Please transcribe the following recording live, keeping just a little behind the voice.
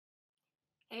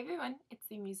Hey everyone, it's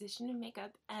the Musician in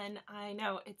Makeup, and I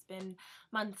know it's been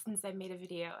months since I've made a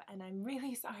video, and I'm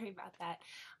really sorry about that.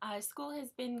 School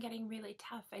has been getting really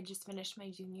tough. I just finished my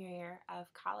junior year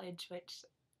of college, which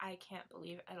I can't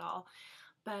believe at all.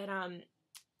 But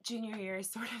junior year is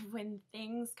sort of when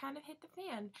things kind of hit the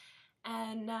fan.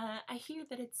 And I hear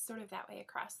that it's sort of that way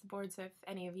across the board, so if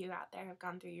any of you out there have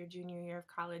gone through your junior year of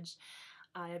college,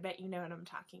 I bet you know what I'm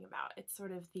talking about. It's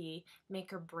sort of the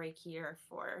make or break year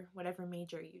for whatever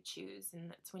major you choose, and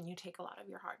that's when you take a lot of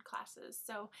your hard classes.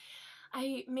 So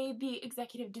I made the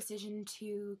executive decision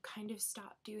to kind of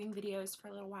stop doing videos for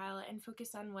a little while and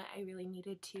focus on what I really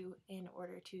needed to in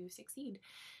order to succeed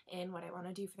in what I want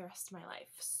to do for the rest of my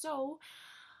life. So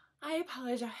I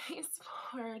apologize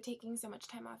for taking so much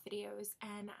time off videos,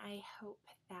 and I hope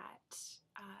that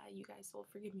you guys will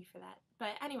forgive me for that. But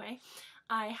anyway,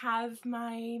 I have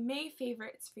my May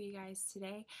favorites for you guys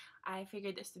today. I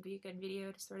figured this would be a good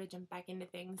video to sort of jump back into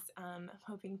things. I'm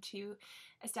hoping to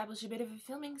establish a bit of a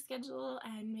filming schedule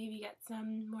and maybe get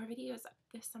some more videos up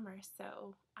this summer.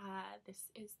 So this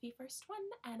is the first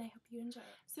one, and I hope you enjoy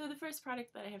it. So the first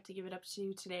product that I have to give it up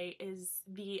to today is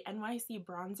the NYC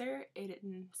bronzer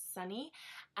in Sunny,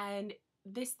 and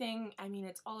this thing, I mean,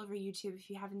 it's all over YouTube if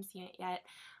you haven't seen it yet.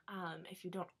 If you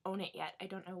don't own it yet, I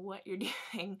don't know what you're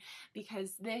doing,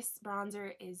 because this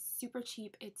bronzer is super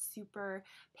cheap, it's super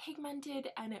pigmented,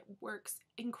 and it works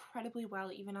incredibly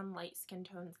well even on light skin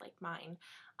tones like mine.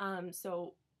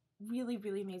 So really,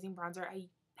 really amazing bronzer. I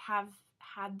have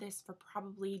had this for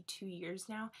probably 2 years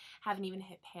now, haven't even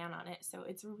hit pan on it, so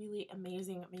it's a really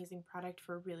amazing product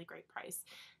for a really great price.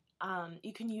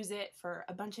 You can use it for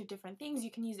a bunch of different things.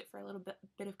 You can use it for a little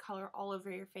bit of color all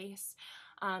over your face.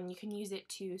 You can use it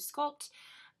to sculpt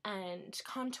and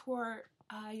contour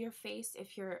your face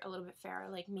if you're a little bit fairer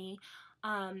like me.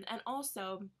 And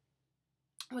also,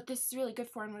 what this is really good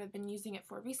for, and what I've been using it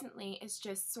for recently, is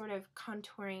just sort of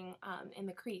contouring in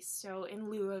the crease. So in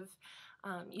lieu of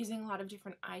using a lot of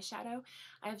different eyeshadow,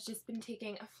 I've just been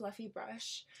taking a fluffy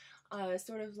brush,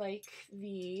 sort of like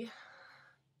the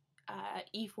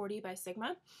E40 by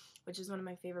Sigma, which is one of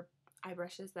my favorite eye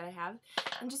brushes that I have.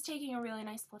 I'm just taking a really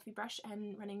nice fluffy brush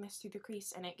and running this through the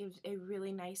crease, and it gives a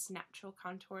really nice natural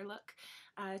contour look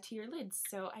to your lids.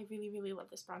 So I really, really love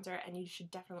this bronzer, and you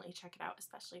should definitely check it out,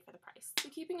 especially for the price. So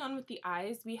keeping on with the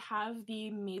eyes, we have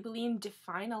the Maybelline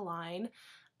Define-A-Line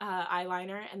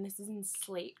eyeliner, and this is in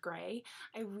slate gray.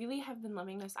 I really have been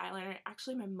loving this eyeliner.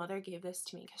 Actually, my mother gave this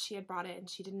to me because she had bought it and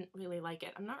she didn't really like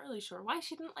it. I'm not really sure why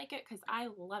she didn't like it, because I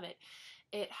love it.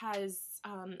 It has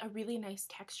a really nice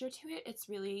texture to it. It's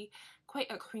really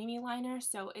quite a creamy liner,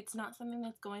 so it's not something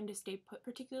that's going to stay put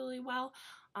particularly well.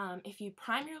 If you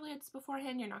prime your lids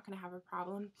beforehand, you're not going to have a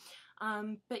problem.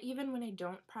 But even when I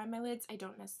don't prime my lids, I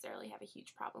don't necessarily have a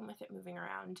huge problem with it moving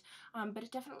around. But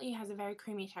it definitely has a very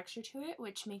creamy texture to it,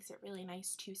 which makes it really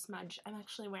nice to smudge. I'm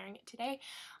actually wearing it today,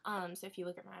 so if you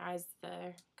look at my eyes,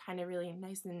 they're kind of really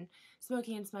nice and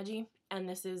smoky and smudgy, and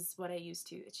this is what I use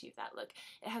to achieve that look.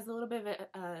 It has a little bit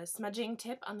of a smudging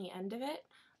tip on the end of it,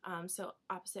 so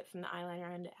opposite from the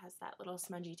eyeliner end, it has that little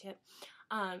smudgy tip.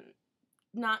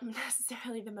 Not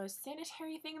necessarily the most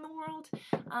sanitary thing in the world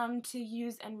to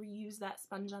use and reuse that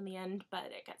sponge on the end, but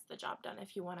it gets the job done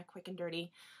if you want a quick and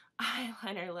dirty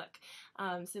eyeliner look.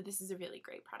 So this is a really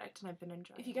great product, and I've been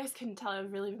enjoying it. If you guys couldn't tell,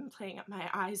 I've really been playing up my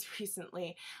eyes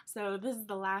recently, so this is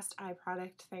the last eye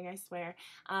product thing, I swear.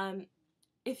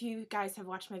 If you guys have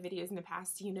watched my videos in the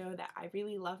past, you know that I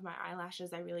really love my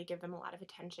eyelashes. I really give them a lot of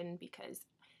attention because,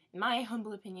 in my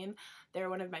humble opinion, they're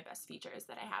one of my best features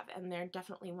that I have, and they're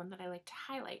definitely one that I like to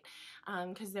highlight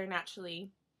because they're naturally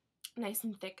nice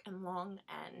and thick and long,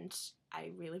 and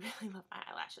I really, really love my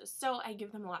eyelashes, so I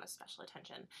give them a lot of special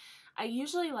attention. I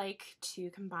usually like to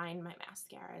combine my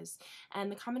mascaras,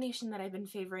 and the combination that I've been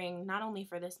favoring not only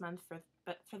for this month,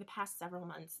 but for the past several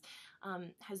months,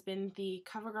 has been the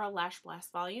CoverGirl Lash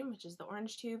Blast Volume, which is the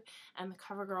orange tube, and the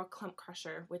CoverGirl Clump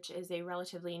Crusher, which is a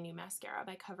relatively new mascara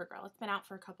by CoverGirl. It's been out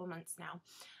for a couple months now,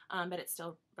 but it's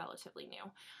still relatively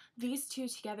new. These two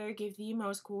together give the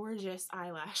most gorgeous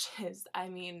eyelashes. I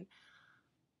mean,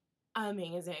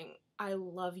 amazing. I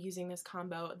love using this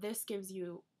combo. This gives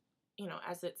you, you know,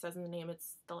 as it says in the name,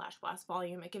 it's the Lash Blast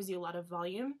Volume. It gives you a lot of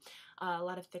volume, a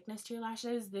lot of thickness to your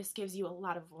lashes. This gives you a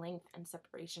lot of length and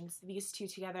separation. So these two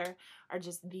together are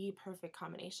just the perfect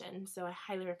combination. So I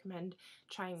highly recommend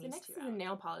trying these two out. Next is a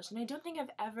nail polish, and I don't think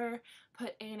I've ever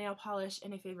put a nail polish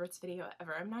in a favorites video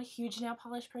ever. I'm not a huge nail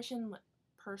polish person. Not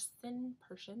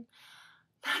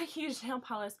a huge nail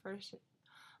polish person.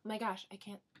 Oh my gosh, I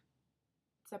can't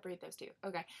separate those two.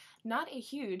 Okay, not a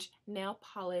huge nail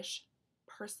polish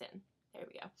person. There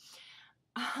we go.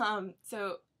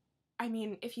 So I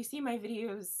mean, if you see my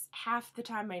videos, half the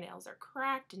time my nails are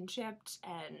cracked and chipped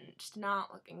and just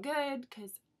not looking good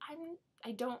because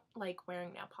I don't like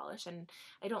wearing nail polish and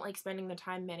I don't like spending the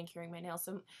time manicuring my nails.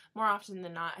 So more often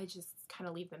than not, I just kind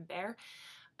of leave them bare.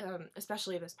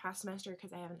 Especially this past semester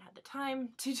because I haven't had the time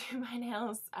to do my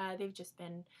nails. They've just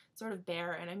been sort of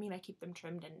bare, and I mean I keep them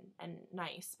trimmed and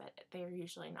nice, but they're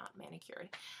usually not manicured.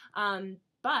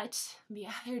 But the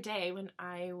other day when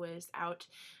I was out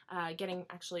getting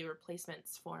actually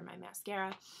replacements for my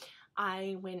mascara,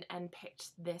 I went and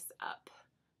picked this up.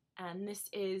 And this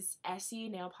is Essie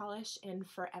nail polish in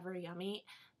Forever Yummy.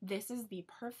 This is the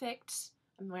perfect,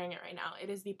 I'm wearing it right now, it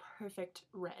is the perfect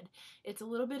red. It's a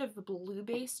little bit of a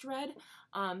blue-based red,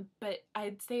 but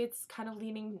I'd say it's kind of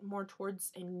leaning more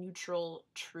towards a neutral,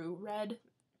 true red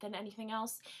than anything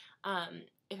else.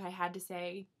 If I had to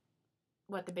say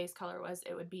what the base color was,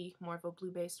 it would be more of a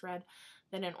blue-based red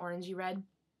than an orangey red.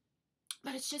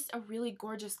 But it's just a really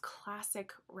gorgeous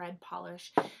classic red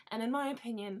polish, and in my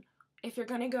opinion, if you're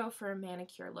gonna go for a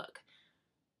manicure look,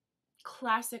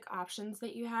 classic options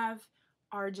that you have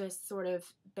are just sort of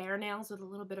bare nails with a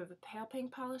little bit of a pale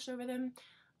pink polish over them,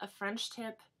 a French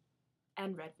tip,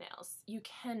 and red nails. You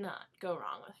cannot go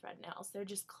wrong with red nails. They're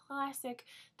just classic,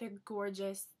 they're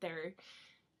gorgeous, they're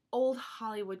old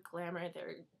Hollywood glamour,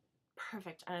 they're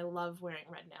perfect, and I love wearing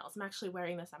red nails. I'm actually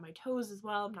wearing this on my toes as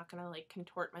well. I'm not gonna like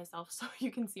contort myself so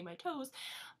you can see my toes,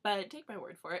 but take my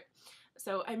word for it.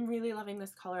 So I'm really loving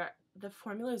this color. The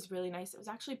formula is really nice. It was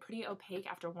actually pretty opaque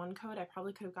after one coat. I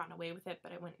probably could have gotten away with it,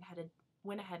 but I went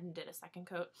ahead and did a second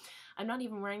coat. I'm not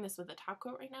even wearing this with a top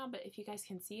coat right now, but if you guys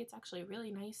can see, it's actually really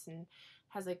nice and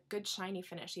has a good shiny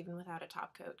finish even without a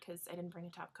top coat, because I didn't bring a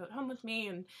top coat home with me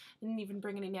and didn't even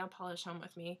bring any nail polish home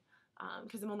with me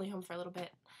because I'm only home for a little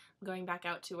bit. I'm going back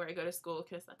out to where I go to school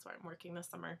because that's where I'm working this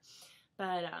summer.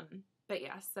 But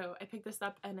yeah, so I picked this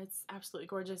up and it's absolutely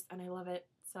gorgeous and I love it.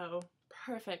 So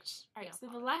perfect. Alright, so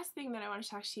the last thing that I want to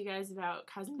talk to you guys about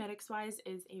cosmetics wise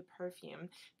is a perfume.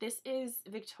 This is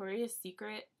Victoria's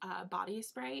Secret body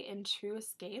spray in True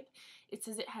Escape. It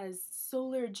says it has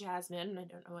solar jasmine. I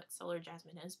don't know what solar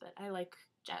jasmine is, but I like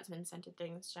jasmine scented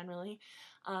things generally.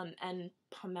 And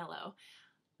pomelo.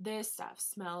 This stuff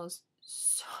smells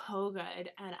so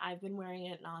good and I've been wearing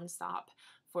it nonstop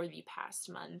for the past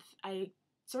month. I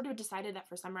sort of decided that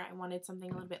for summer I wanted something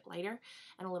a little bit lighter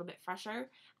and a little bit fresher,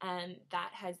 and that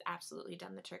has absolutely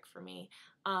done the trick for me.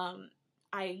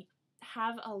 I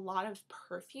have a lot of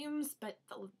perfumes, but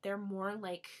they're more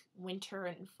like winter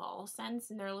and fall scents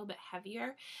and they're a little bit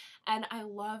heavier, and I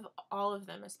love all of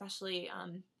them, especially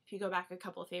if you go back a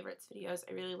couple of favorites videos.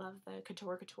 I really love the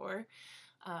Couture Couture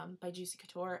by Juicy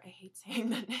Couture. I hate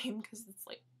saying that name because it's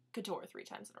like Couture 3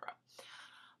 times in a row.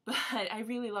 But I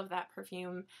really love that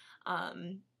perfume.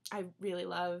 I really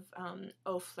love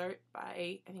Eau Flirt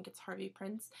by, I think it's Harvey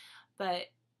Prince, but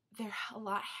they're a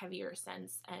lot heavier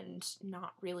scents and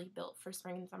not really built for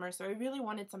spring and summer. So I really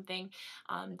wanted something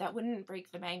that wouldn't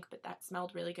break the bank, but that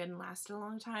smelled really good and lasted a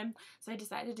long time. So I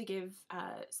decided to give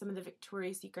some of the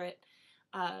Victoria's Secret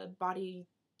body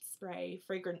spray,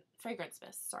 fragrance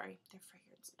mists, sorry, they're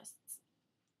fragrance mists.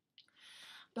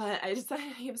 But I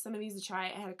decided to give some of these a try.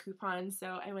 I had a coupon,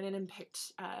 so I went in and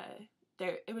picked,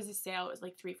 it was a sale, it was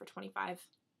like 3 for $25.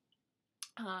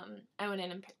 I went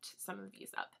in and picked some of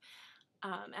these up.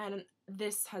 And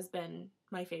this has been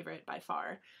my favorite by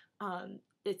far.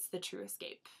 It's the True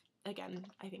Escape. Again,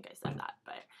 I think I said that,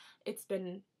 but it's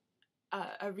been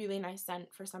a really nice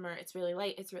scent for summer. It's really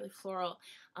light, it's really floral,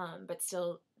 but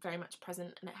still very much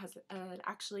present, and it has an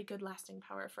actually good lasting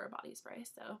power for a body spray,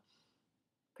 so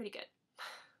pretty good.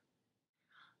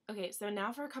 Okay, so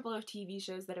now for a couple of TV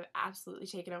shows that have absolutely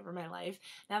taken over my life.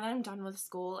 Now that I'm done with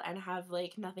school and have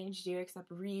like nothing to do except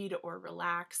read or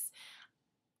relax,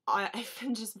 I've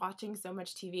been just watching so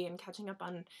much TV and catching up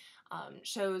on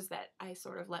shows that I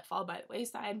sort of let fall by the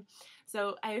wayside.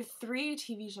 So I have 3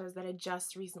 TV shows that I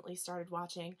just recently started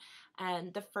watching,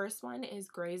 and the first one is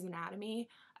Grey's Anatomy.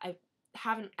 I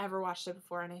haven't ever watched it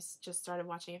before, and I just started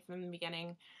watching it from the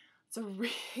beginning. It's a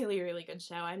really, really good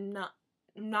show. I'm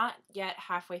not yet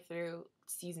halfway through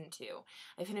season 2.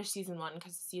 I finished season 1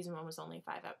 because season 1 was only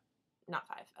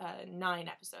 9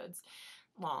 episodes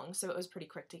long, so it was pretty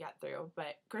quick to get through.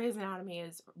 But Grey's Anatomy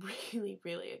is really,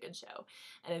 really a good show,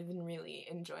 and I've been really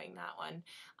enjoying that one.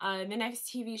 The next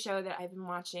TV show that I've been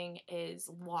watching is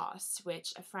Lost,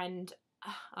 which a friend,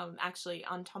 actually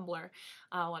on Tumblr,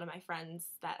 one of my friends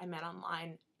that I met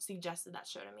online suggested that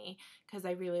show to me because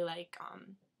I really like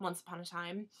Once Upon a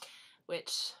Time,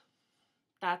 which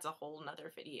that's a whole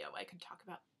nother video. I could talk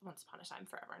about Once Upon a Time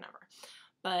forever and ever.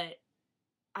 But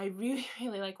I really,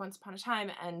 really like Once Upon a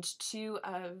Time, and two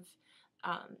of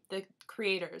the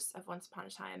creators of Once Upon a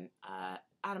Time,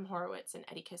 Adam Horowitz and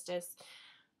Eddie Kistis,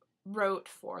 wrote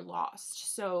for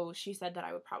Lost. So she said that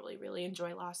I would probably really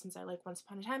enjoy Lost since I like Once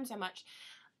Upon a Time so much.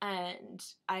 And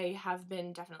I have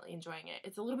been definitely enjoying it.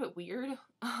 It's a little bit weird,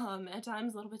 at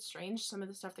times, a little bit strange, some of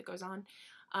the stuff that goes on.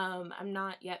 I'm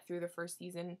not yet through the first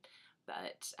season,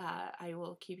 but I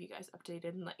will keep you guys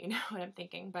updated and let you know what I'm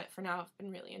thinking. But for now, I've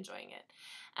been really enjoying it.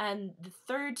 And the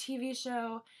third TV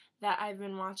show that I've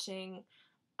been watching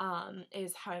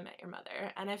is How I Met Your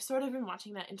Mother. And I've sort of been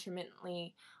watching that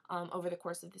intermittently over the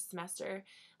course of the semester.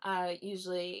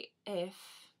 Usually if,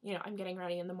 I'm getting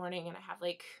ready in the morning and I have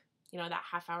like, that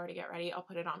half hour to get ready, I'll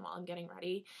put it on while I'm getting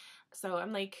ready. So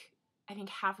I'm like, I think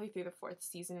halfway through the fourth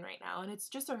season right now, and it's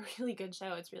just a really good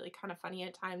show. It's really kind of funny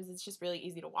at times. It's just really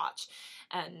easy to watch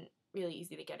and really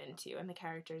easy to get into, and the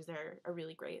characters are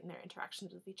really great, and their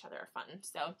interactions with each other are fun.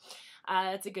 So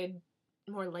it's a good,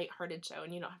 more lighthearted show,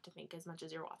 and you don't have to think as much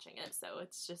as you're watching it, so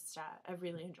it's just a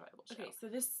really enjoyable show. Okay, so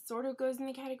this sort of goes in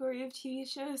the category of TV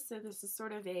shows, so this is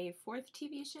sort of a fourth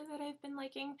TV show that I've been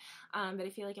liking, but I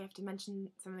feel like I have to mention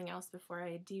something else before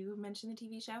I do mention the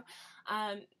TV show.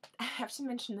 I have to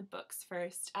mention the books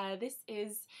first. This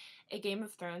is A Game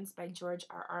of Thrones by George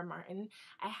R.R. Martin.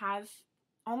 I have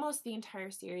almost the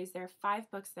entire series. There are 5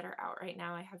 books that are out right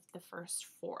now. I have the first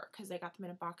 4 because I got them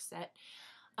in a box set.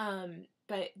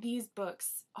 But these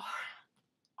books are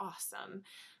awesome.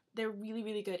 They're really,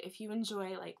 really good. If you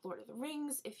enjoy like Lord of the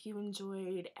Rings, if you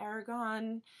enjoyed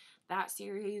Aragon, that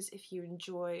series, if you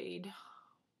enjoyed,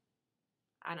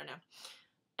 I don't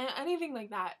know, anything like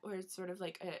that where it's sort of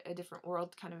like a different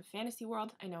world, kind of a fantasy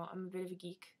world. I know I'm a bit of a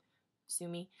geek, sue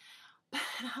me.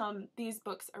 These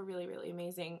books are really, really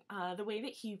amazing. The way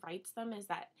that he writes them is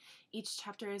that each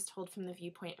chapter is told from the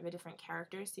viewpoint of a different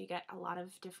character, so you get a lot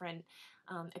of different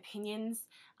opinions.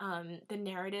 The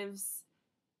narratives,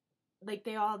 like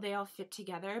they all fit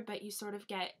together, but you sort of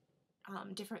get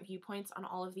different viewpoints on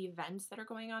all of the events that are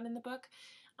going on in the book.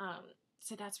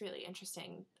 So that's really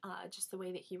interesting, just the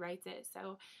way that he writes it.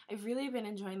 So I've really been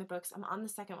enjoying the books. I'm on the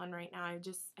second one right now. I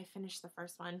finished the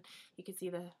first one. You can see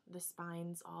the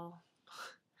spines all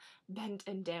bent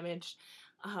and damaged.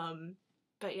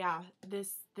 But yeah,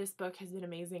 this book has been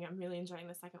amazing. I'm really enjoying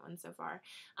the second one so far.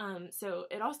 So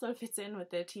it also fits in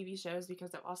with the TV shows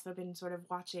because I've also been sort of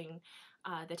watching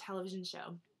the television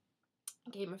show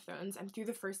Game of Thrones. I'm through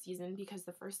the first season because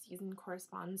the first season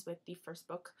corresponds with the first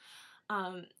book.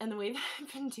 And the way that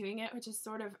I've been doing it, which is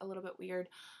sort of a little bit weird,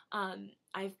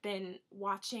 I've been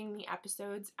watching the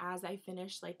episodes as I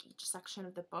finish like each section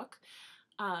of the book.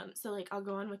 So like I'll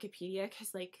go on Wikipedia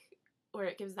because like where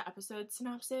it gives the episode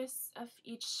synopsis of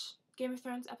each Game of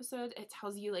Thrones episode, it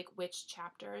tells you like which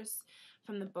chapters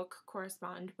from the book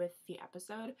correspond with the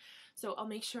episode. So I'll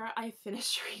make sure I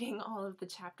finish reading all of the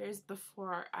chapters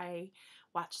before I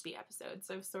watch the episode.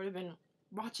 So I've sort of been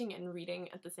watching and reading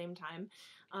at the same time.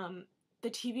 The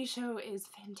TV show is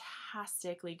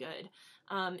fantastically good.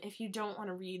 If you don't want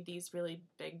to read these really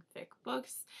big, thick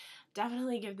books,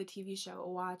 definitely give the TV show a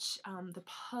watch. The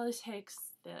politics,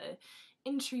 the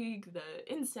intrigue,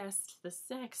 the incest, the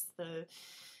sex, the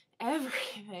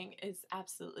everything is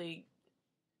absolutely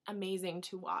amazing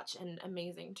to watch and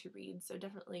amazing to read. So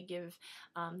definitely give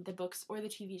the books or the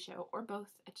TV show or both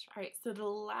a try. So the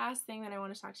last thing that I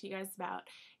want to talk to you guys about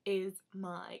is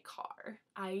my car.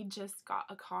 I just got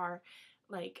a car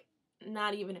like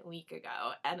not even a week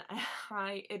ago, and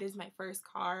it is my first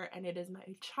car, and it is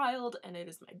my child, and it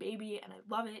is my baby, and I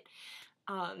love it.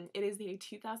 It is the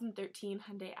 2013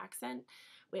 Hyundai Accent,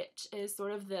 which is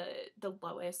sort of the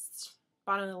lowest,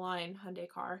 bottom of the line Hyundai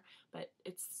car, but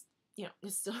it's,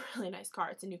 it's still a really nice car.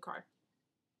 It's a new car.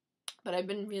 But I've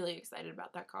been really excited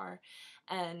about that car,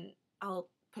 and I'll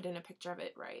put in a picture of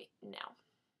it right now.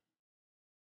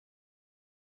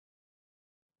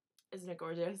 Isn't it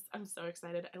gorgeous? I'm so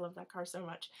excited. I love that car so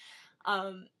much.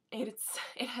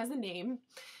 It has a name,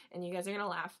 and you guys are gonna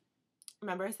laugh.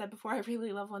 Remember I said before I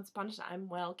really love Once Upon a Time?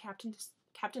 Well,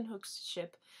 Captain Hook's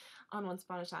ship on Once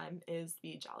Upon a Time is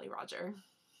the Jolly Roger.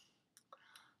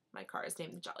 My car is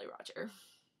named the Jolly Roger.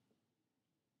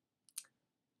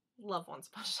 Love Once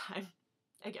Upon a Time.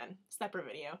 Again, separate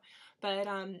video. But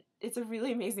it's a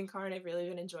really amazing car, and I've really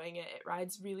been enjoying it. It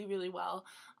rides really, really well.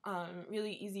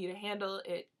 Really easy to handle.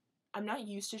 I'm not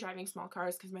used to driving small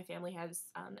cars because my family has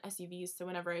SUVs, so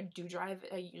whenever I do drive,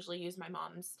 I usually use my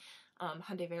mom's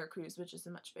Hyundai Veracruz, which is a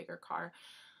much bigger car.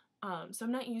 So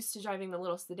I'm not used to driving the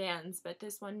little sedans, but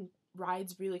this one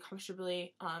rides really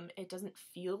comfortably. It doesn't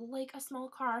feel like a small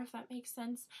car, if that makes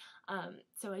sense.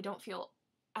 So I don't feel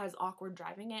as awkward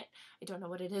driving it. I don't know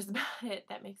what it is about it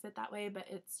that makes it that way, but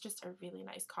it's just a really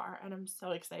nice car, and I'm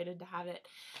so excited to have it,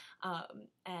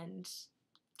 and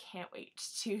can't wait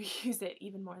to use it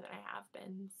even more than I have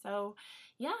been. So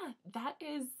yeah, that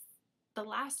is the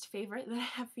last favorite that I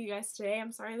have for you guys today.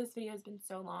 I'm sorry this video has been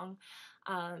so long.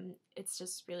 It's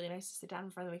just really nice to sit down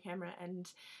in front of the camera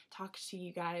and talk to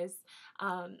you guys.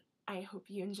 I hope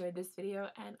you enjoyed this video,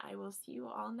 and I will see you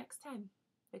all next time,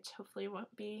 which hopefully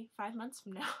won't be 5 months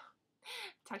from now.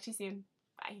 Talk to you soon.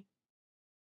 Bye.